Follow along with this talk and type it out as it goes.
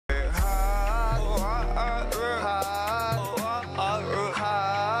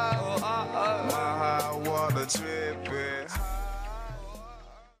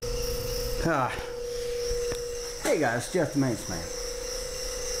Hey guys, Jeff the Maintenance Man.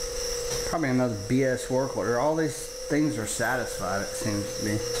 Probably another BS work order. All these things are satisfied, it seems to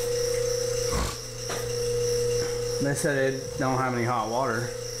be. They said they don't have any hot water.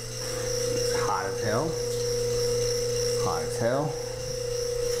 It's hot as hell. Hot as hell.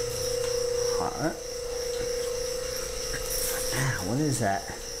 Hot. Ah, what is that?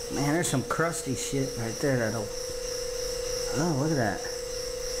 Man, there's some crusty shit right there that'll... Oh, look at that.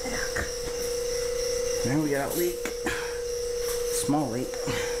 Yuck. Then we got a leak. Small leak.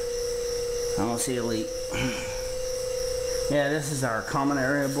 I don't see a leak. Yeah, this is our common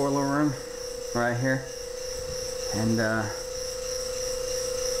area boiler room right here. And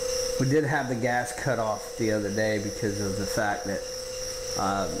we did have the gas cut off the other day because of the fact that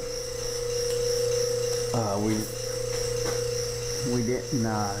we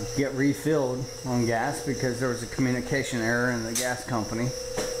didn't get refilled on gas because there was a communication error in the gas company.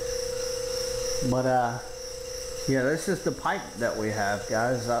 But yeah, this is the pipe that we have,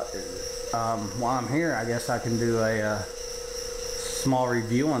 guys. While I'm here, I guess I can do a small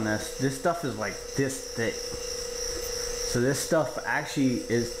review on this. This stuff is like this thick. So this stuff actually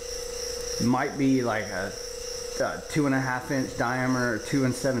might be like a 2.5 inch diameter or 2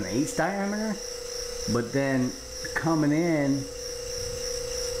 7/8 diameter, but then coming in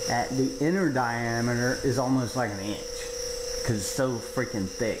at the inner diameter is almost like an inch because it's so freaking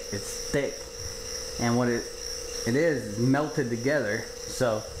thick. It's thick, and what it is melted together.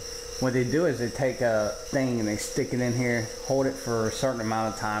 So what they do is they take a thing and they stick it in here, hold it for a certain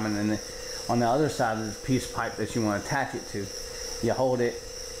amount of time, and then on the other side of this piece of pipe that you want to attach it to, you hold it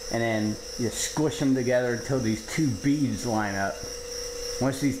and then you squish them together until these two beads line up.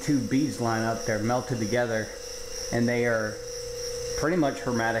 Once these two beads line up, they're melted together and they are pretty much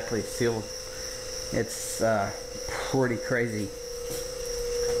hermetically sealed. It's pretty crazy.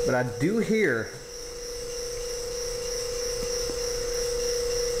 But I do hear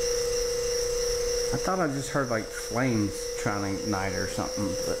I thought I just heard like flames trying to ignite or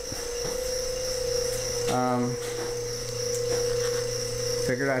something, but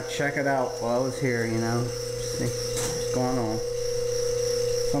figured I'd check it out while I was here, you know, see what's going on.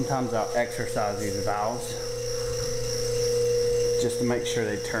 Sometimes I'll exercise these valves just to make sure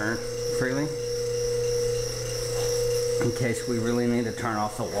they turn freely in case we really need to turn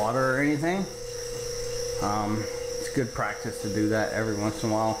off the water or anything. It's good practice to do that every once in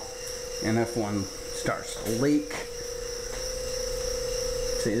a while. And if one starts to leak,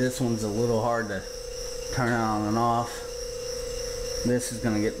 see, this one's a little hard to turn on and off. This is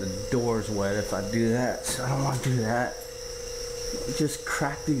going to get the doors wet if I do that, so I don't want to do that. Just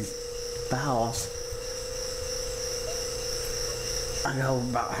crack these valves. I go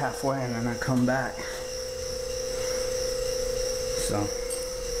about halfway and then I come back. So,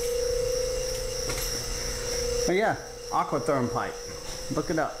 but yeah, Aquatherm pipe. Look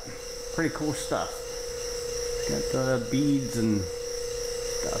it up. Pretty cool stuff. Got the beads and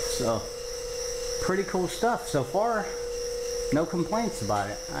stuff, so pretty cool stuff so far. No complaints about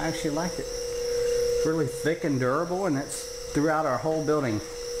it. I actually like it. It's really thick and durable, and it's throughout our whole building.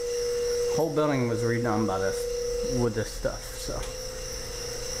 Whole building was redone by this with this stuff. So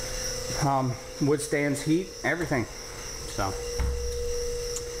withstands heat, everything. So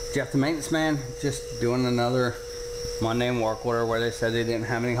Jeff the Maintenance Man, just doing another Monday work order where they said they didn't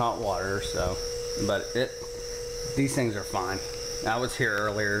have any hot water. So, but these things are fine. I was here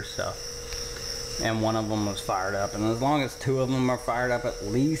earlier, so, and one of them was fired up, and as long as two of them are fired up at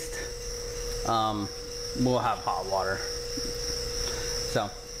least, we'll have hot water. So,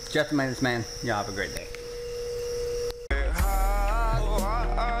 Jeff the Maintenance Man, y'all have a great day.